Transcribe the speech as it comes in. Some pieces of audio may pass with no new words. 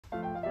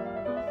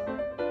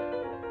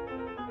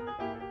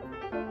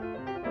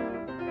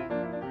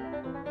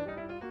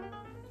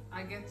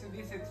get to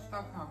visit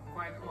Stockholm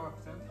quite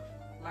often,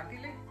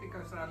 luckily,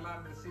 because I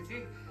love the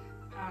city.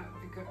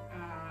 Because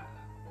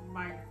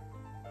my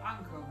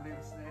uncle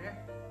lives there,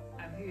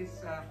 and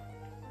he's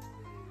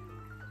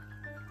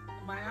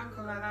my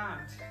uncle and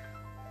aunt,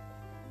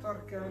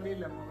 Torkel and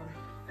Lillemor.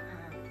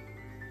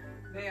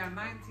 They are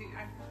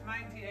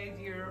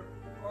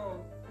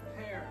 98-year-old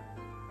pair.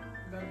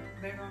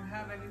 They don't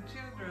have any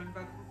children,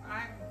 but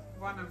I'm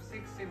one of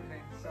 6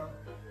 siblings, so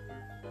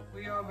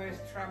we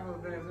always travel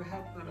there to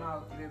help them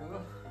out a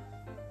little.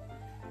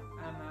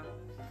 And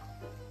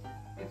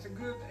it's a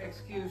good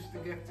excuse to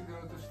get to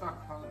go to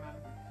Stockholm and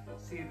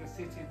see the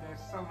city.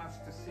 There's so much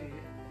to see.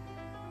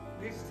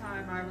 This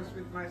time I was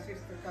with my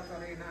sister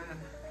Katarina,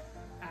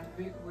 and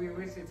we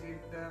visited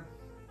the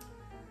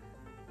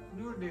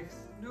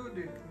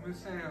Nordiska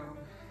Museet,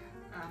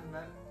 and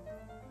a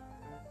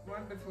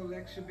wonderful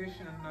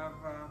exhibition of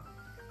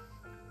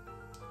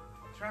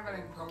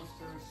traveling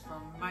posters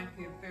from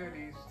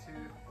 1930s to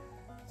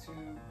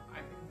I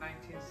think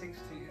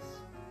 1960s.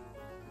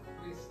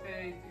 We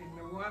stayed in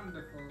the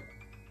wonderful,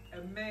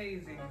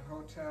 amazing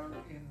hotel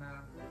in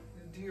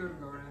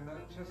Djurgården,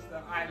 just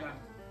the island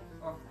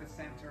off the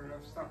center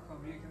of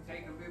Stockholm. You can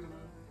take a little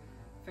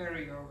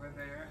ferry over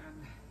there, and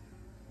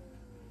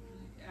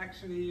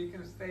actually you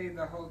can stay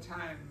the whole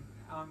time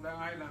on the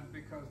island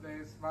because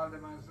there's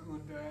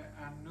Valdemarsudde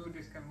and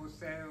Nordiska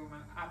Museet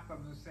and Appa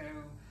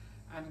Museum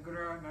and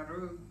Gröna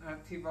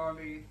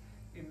Tivoli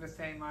in the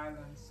same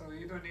island, so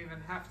you don't even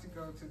have to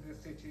go to the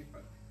city.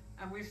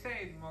 And we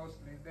stayed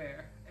mostly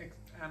there,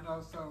 and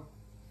also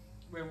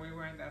when we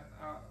went at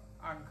our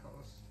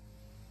uncle's.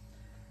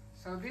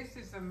 So this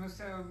is a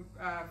museum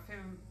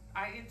film.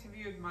 I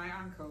interviewed my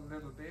uncle a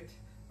little bit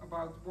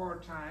about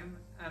wartime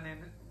and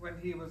when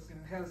he was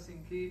in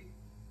Helsinki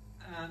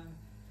and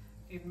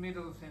in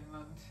Middle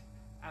Finland,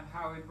 and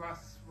how it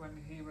was when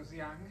he was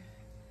young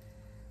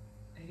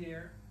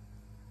here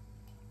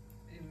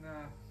in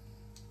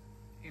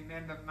the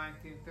end of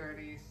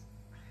 1930s.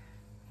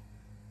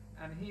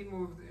 And he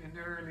moved in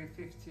the early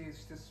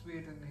 50s to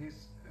Sweden.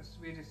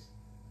 Swedish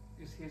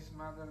is his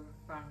mother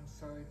tongue,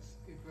 so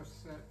it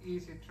was an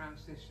easy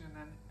transition,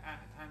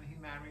 and he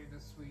married a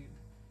Swede.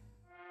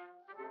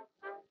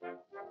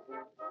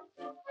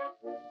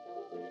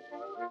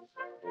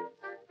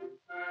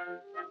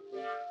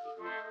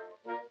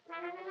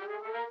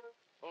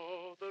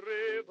 Oh, the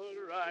river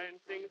Rhine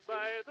sings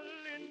by the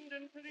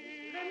linden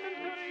tree.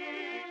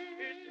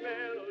 Its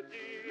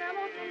melody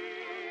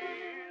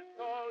is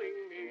calling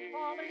me.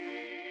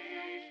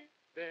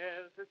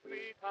 There's a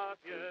sweetheart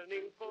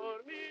yearning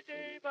for me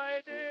day by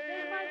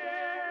day.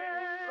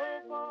 So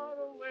far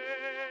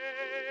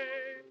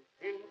away,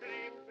 in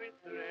dreams we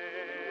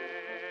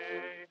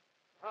stray.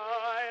 I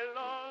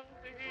long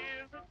to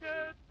hear the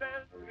church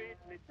bells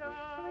sweetly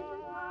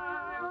chime.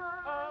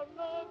 Our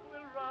love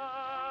will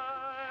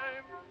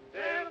rhyme.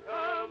 There'll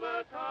come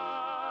a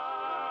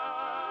time.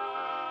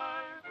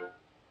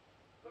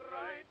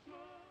 Bright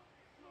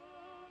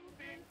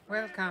moonbeams.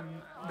 Welcome.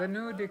 The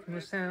Nordic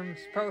Museum's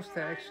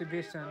poster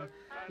exhibition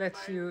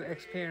lets you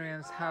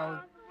experience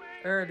how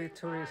early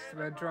tourists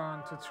were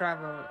drawn to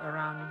travel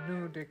around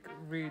Nordic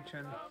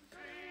region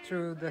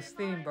through the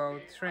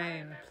steamboat,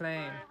 train,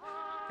 plane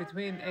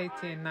between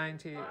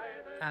 1890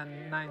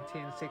 and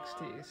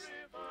 1960s.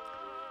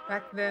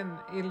 Back then,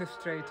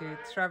 illustrated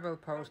travel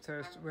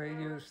posters were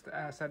used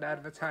as an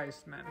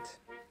advertisement.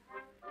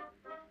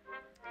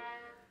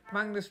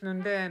 Magnus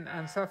Lundén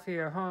and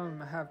Sofia Holm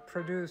have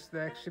produced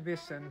the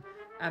exhibition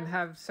and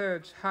have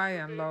searched high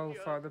and low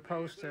for the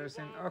posters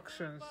in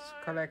auctions,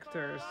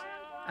 collectors,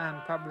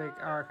 and public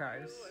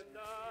archives.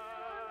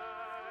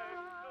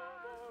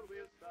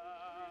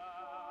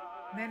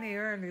 Many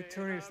early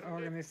tourist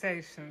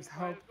organizations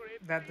hoped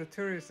that the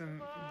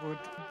tourism would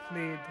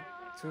lead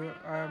to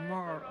a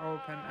more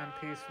open and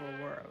peaceful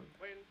world.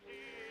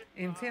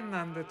 In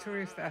Finland, the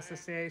Tourist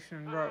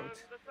Association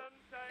wrote,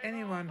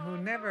 "Anyone who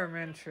never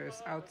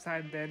ventures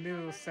outside their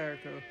little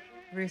circle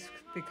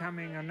risks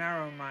becoming a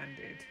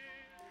narrow-minded."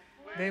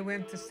 They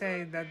went to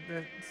say that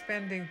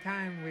spending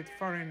time with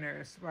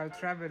foreigners while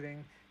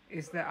traveling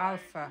is the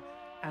alpha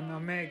and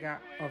omega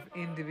of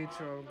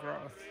individual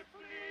growth.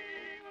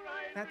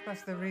 That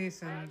was the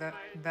reason that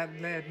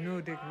led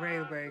Nordic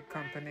railway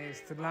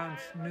companies to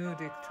launch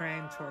Nordic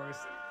train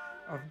tours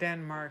of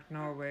Denmark,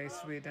 Norway,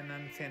 Sweden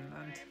and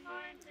Finland.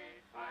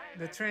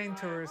 The train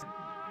tours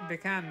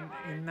began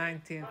in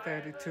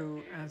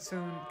 1932 and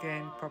soon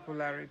gained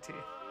popularity.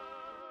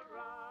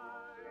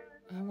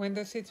 When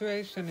the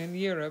situation in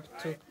Europe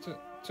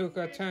took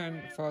a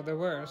turn for the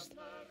worst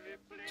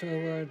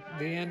toward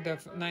the end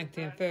of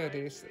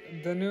 1930s,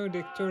 the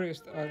Nordic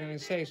Tourist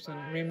Organization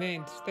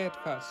remained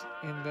steadfast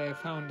in their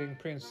founding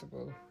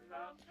principle.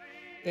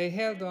 They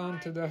held on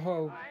to the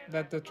hope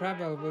that the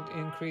travel would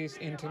increase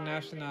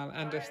international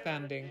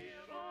understanding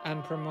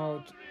and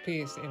promote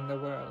peace in the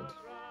world.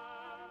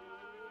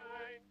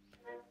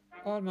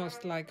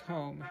 Almost like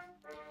home.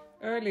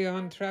 Early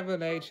on,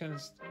 travel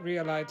agents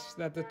realized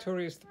that the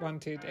tourists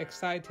wanted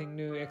exciting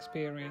new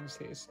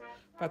experiences,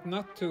 but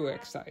not too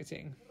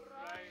exciting.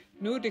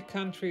 Nordic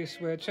countries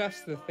were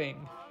just the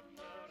thing.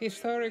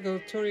 Historical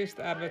tourist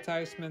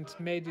advertisements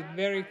made it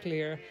very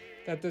clear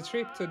that the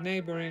trip to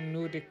neighboring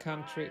Nordic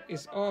country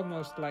is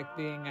almost like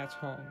being at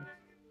home.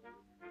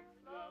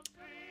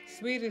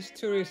 Swedish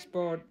Tourist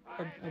Board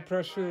a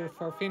brochure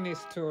for Finnish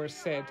tours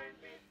said,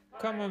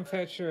 "Common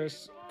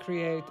features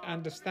create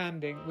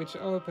understanding which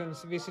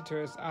opens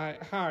visitors'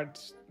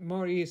 hearts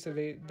more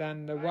easily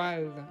than the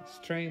wild,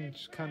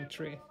 strange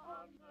country."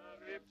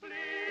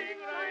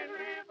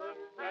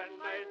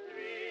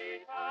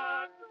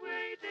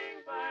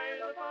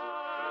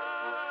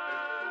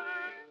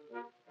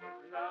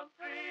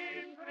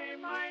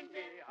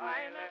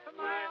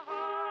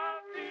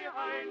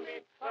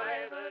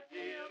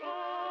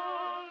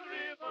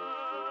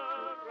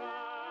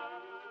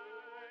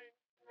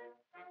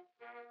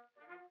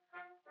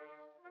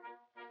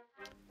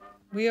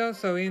 We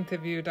also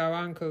interviewed our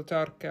uncle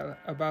Torkel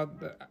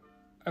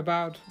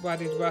about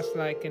what it was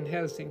like in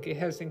Helsinki,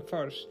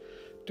 Helsingfors,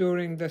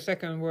 during the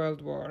Second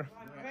World War.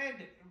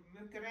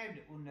 Mycket rädd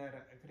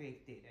under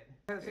krigstiden.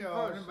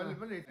 Ja, det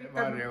var lite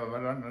varje och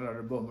varannan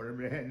hade bomber.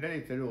 Det hände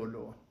lite då och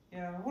då.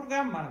 Ja, hur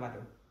gammal var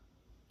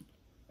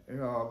du?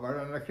 Ja,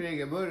 bara när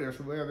kriget började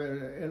så var jag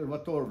väl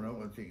 11-12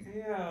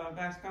 någonting. Ja,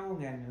 ganska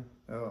ung ännu.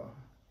 Ja.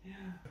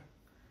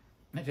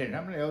 Men sen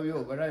hamnade jag och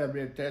jobbade när jag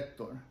blev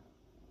 13.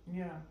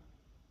 Ja.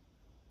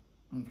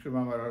 Så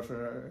man var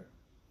alltså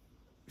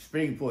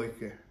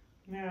springpojke.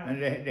 Ja. Men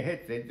det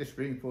hette inte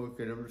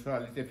springpojke, de sa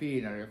lite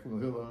finare, jag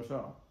kommer ihåg vad de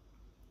sa.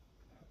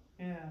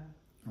 Ja.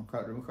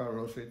 De kallade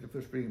oss inte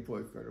för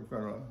springpojkar,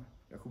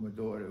 jag kommer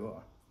inte ihåg vad det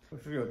var. Och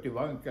så jag till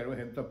banker och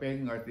hämtade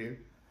pengar till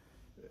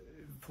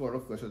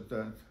folk och sånt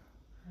där.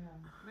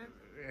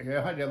 Ja.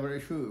 Jag hade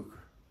varit sjuk.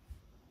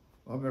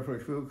 Jag hade från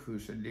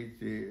sjukhuset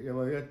dit. Jag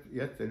var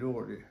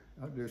jättedålig.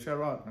 Jag hade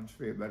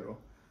charlatansfeber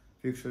och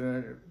fick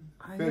sådana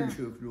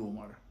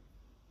följdsjukdomar.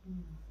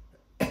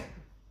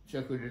 Så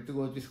jag kunde inte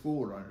gå till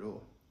skolan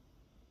då.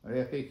 Men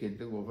jag fick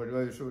inte gå för det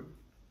var ju så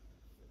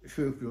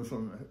sjukdom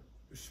som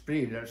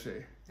sprider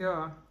sig.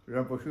 Ja.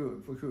 Redan på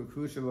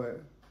sjukhuset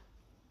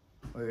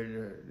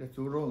det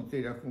tog lång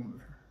tid.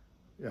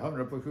 Jag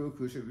hamnade på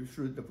sjukhuset i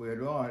slutet på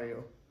januari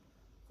och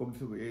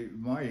kom i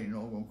maj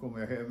någon gång kom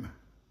jag hem.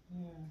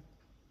 Ja.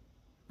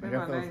 Men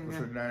jag fanns på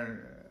sån där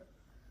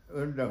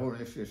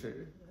underhållningsresa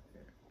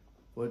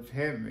på ett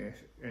hem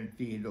en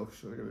tid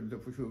också. Jag var inte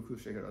på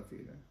sjukhuset hela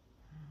tiden.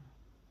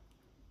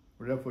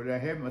 Och där på det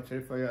hemma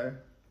träffade jag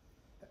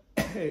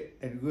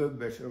en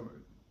gubbe som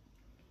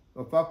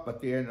var pappa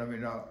till en av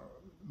mina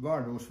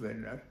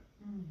barndomsvänner.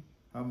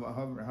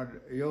 Han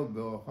hade jobb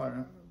och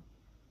han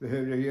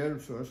behövde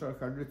hjälp så jag sa,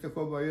 kan du inte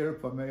komma och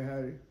hjälpa mig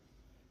här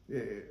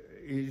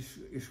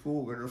i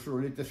skogen och slå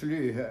lite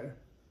sly här.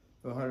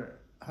 Och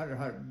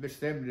han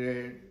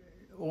bestämde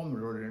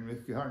områden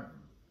mycket.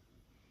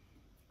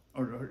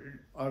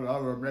 Alla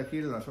de där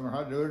killarna som han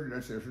hade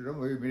under sig, så de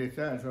var ju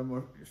militär så de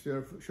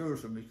måste köra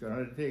så mycket, han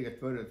hade ett eget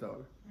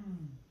företag.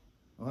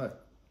 Och han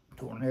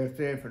tog ner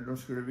till för de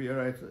skulle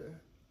göra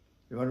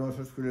det var någon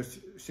som skulle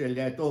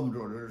sälja ett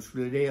område och de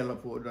skulle dela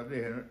på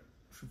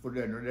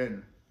den och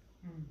den.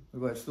 Det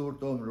var ett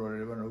stort område,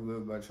 det var några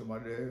gubbar som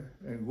hade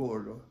en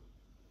gård och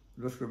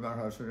då skulle man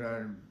ha sån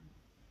där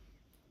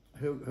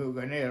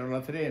hugga ner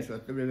alla träd så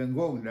att det blev en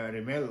gång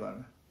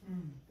däremellan.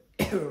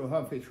 Och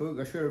han fick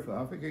hugga själv för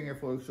han fick inga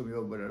folk som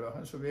jobbade, det var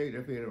han som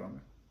ägde firman.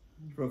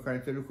 Så kan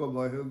inte du komma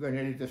och hugga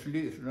ner lite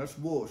sly, sådana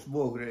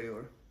små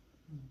grejer.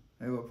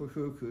 När jag var på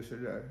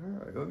sjukhuset där,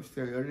 jag visste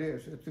jag gör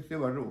det så jag tyckte det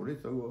var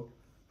roligt att gå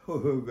och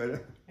hugga det.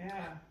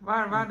 Ja.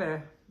 Var var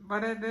det?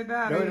 Var det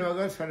där? Ja, det var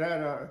ganska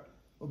nära.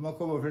 Om man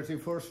kommer från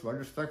Helsingfors var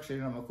det strax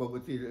innan man kommer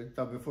till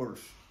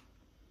Tampefors.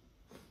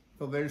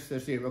 På vänster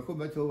sida, jag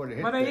kommer inte ihåg vad det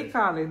hette. Var det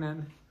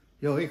Ikalinen?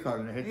 Ja,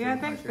 Ikalinen hette det. Jag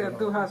tänkte att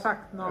du har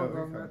sagt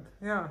någon gång.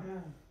 Ja.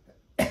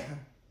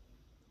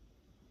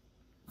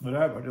 Och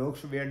där var det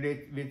också vid en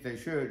liten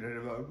sjö där det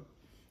var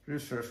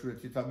ryssar skulle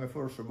till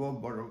Tampefors och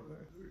bombar och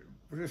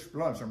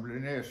ryssplan som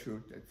blev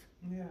nedskjutet.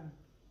 Ja.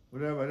 Och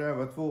där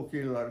var två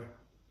killar,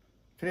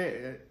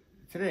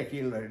 tre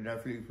killar i det där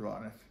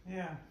flygplanet.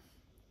 Ja.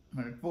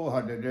 Men två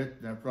hade dött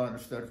när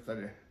planet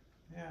störtade.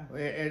 Ja. Och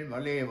en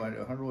var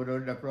levande och han låg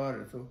under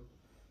planet.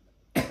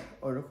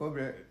 Och då kom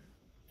det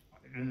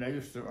den där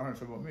just han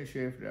som var min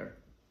chef där,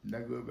 den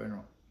där gubben.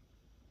 Och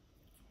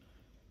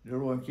det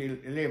låg en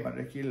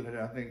levande kille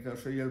där, han tänkte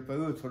att hjälpa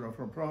ut honom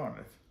från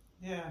planet.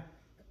 Ja.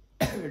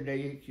 Det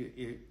gick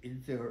ju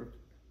inte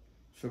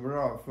så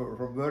bra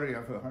från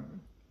början för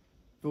han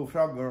tog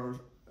fram och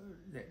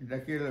den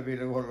där killen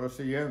ville hålla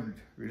sig gömd,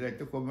 ville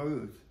inte komma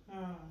ut.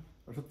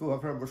 Och så tog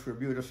han fram och skulle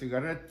bjuda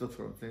cigarett och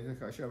sånt. Jag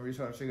tänkte kanske jag vill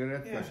ha en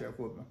cigarett kanske jag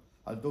kommer.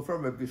 Han tog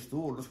fram en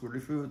pistol och skulle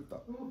skjuta.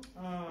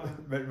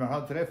 Men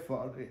han träffade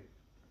aldrig.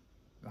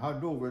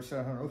 Han dog väl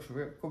sen han också.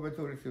 Jag kommer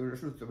inte ihåg riktigt hur det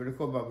slutade, men det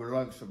kom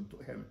ambulans som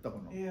hämtade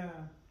honom. Ja.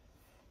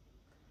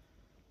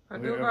 Och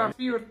du var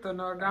 14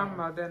 år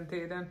gammal den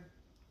tiden?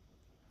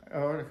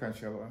 Ja, det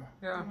kanske jag var.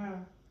 Ja.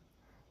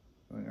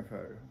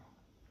 Ungefär.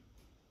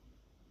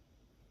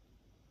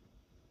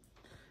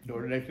 Då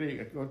hade det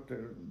kriget gått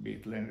en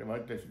bit längre, var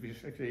inte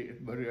vissa kriget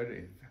började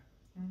inte.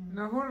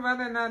 Nå, hur var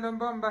det när de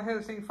bombade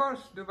Helsingfors?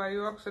 Du var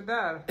ju också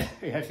där.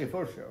 I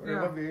Helsingfors, ja. Det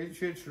Ja. var vi i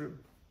skyddsrum.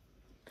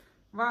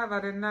 Var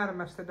var det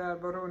närmaste där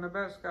på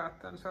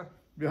Runebergsgatan? Så...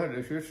 Vi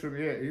hade skyddsrum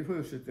i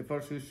huset, det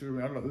fanns skyddsrum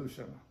i alla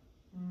husen.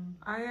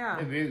 Ah, ja.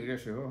 Det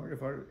byggdes ju,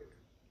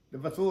 det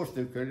var 2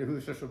 stycken i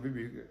huset som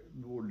vi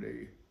bodde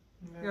i.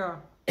 Ja.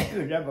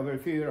 Det var väl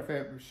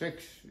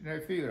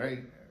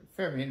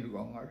 5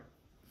 ingångar.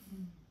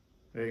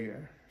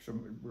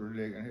 Som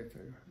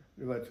lägenheter.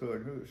 Det var ett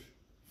hörnhus.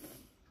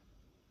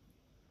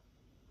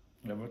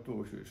 Det var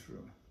 2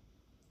 skyddsrum.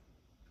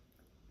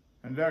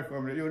 Men där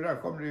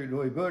kom det ju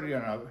då i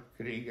början av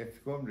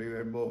kriget, kom det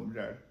ju en bomb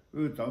där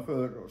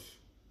utanför oss.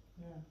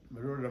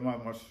 Men då hade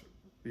mammas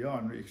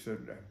piano gick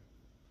sönder.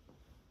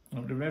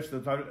 Och det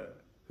mesta av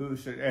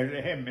huset,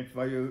 eller hemmet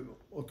var ju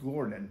åt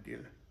gården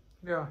till.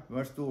 Ja. Det var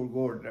en stor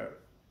gård där.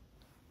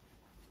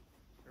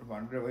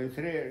 Det var ju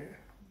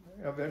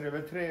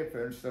 3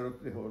 fönster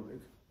åt det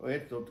hållet och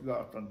 1 åt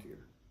gatan till.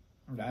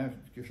 Det är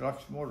mycket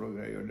slagsmål och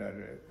grejer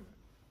där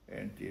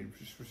en tid,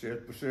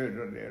 speciellt på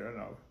södra delen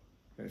av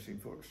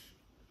Helsingfors.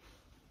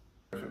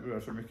 Det var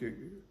så mycket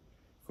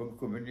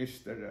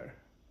kommunister där.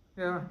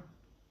 Ja.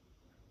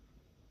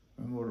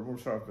 Men mormor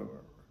sa att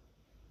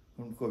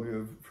hon kom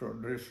ju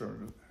från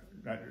Ryssland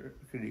när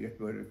kriget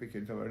började, fick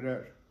inte vara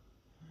där.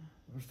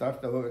 Hon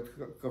startade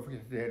ett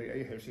kafeteria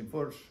i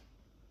Helsingfors.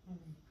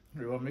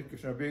 Det var mycket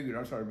sådana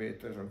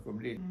byggnadsarbetare som kom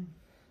dit.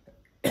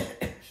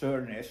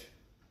 Sörnäs.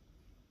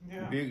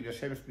 Det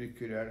byggdes hemskt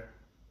mycket där.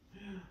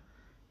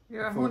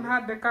 Ja, hon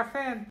hade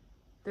kafén.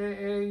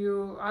 Det är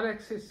ju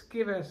Alexis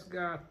Kives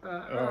gata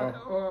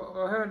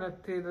och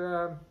hörnet till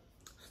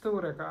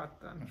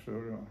Storegatan. Så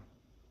ja.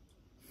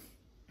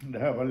 Det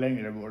här var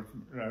längre bort,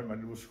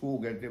 närmare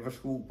skogen. Det var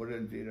skog på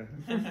den tiden.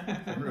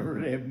 Som de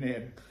rev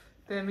ner.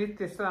 Det är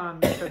mitt i stan.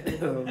 Det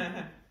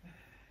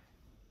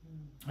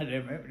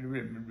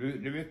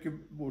är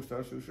mycket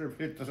bostadshus. Det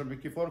flyttar så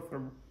mycket folk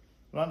från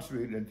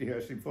landsbygden till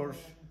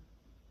Helsingfors.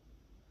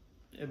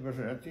 Det var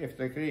så att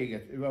efter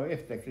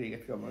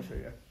kriget kan man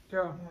säga.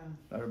 Ja.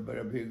 När de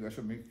började bygga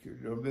så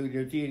mycket. De byggde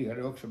ju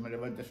tidigare också, men det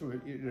var inte så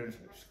i den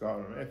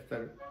skalan.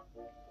 Efter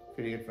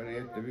kriget var det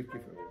jättemycket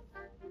för.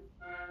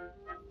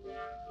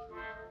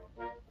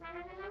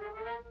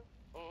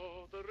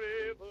 Oh, the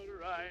river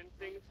Rhine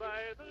sings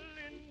by the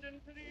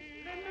linden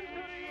tree.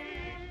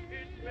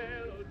 Its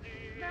melody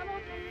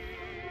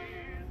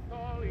is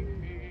calling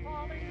me.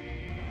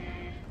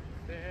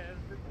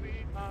 There's a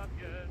sweetheart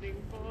yearning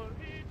for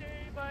me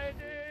day by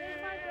day.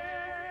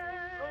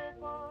 So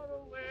far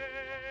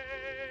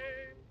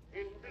away,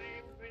 in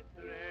dreams we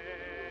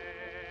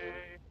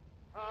stray.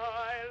 I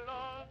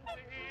long to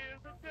hear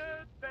the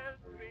church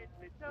bells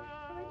sweetly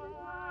chime.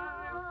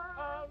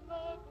 Our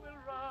love will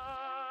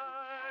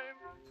rhyme.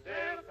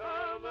 There'll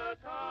come a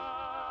time.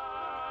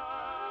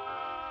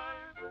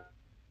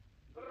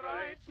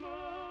 Bright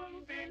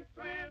moonbeams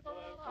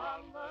twinkle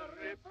on the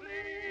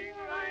rippling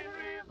Rhine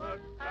river,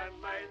 and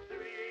my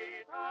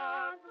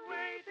sweetheart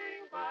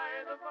waiting by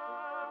the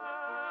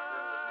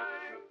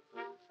vine.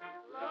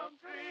 Love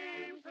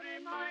dreams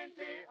remind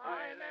me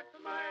I left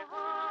my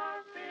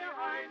heart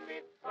behind me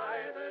by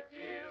the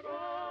dear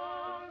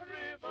old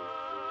river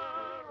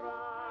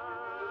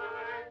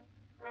Rhine.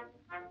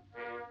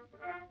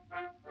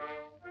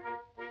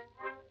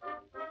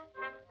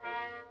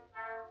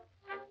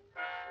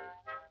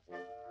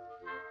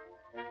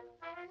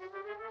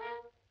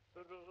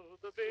 Through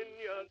the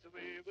vineyards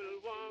we will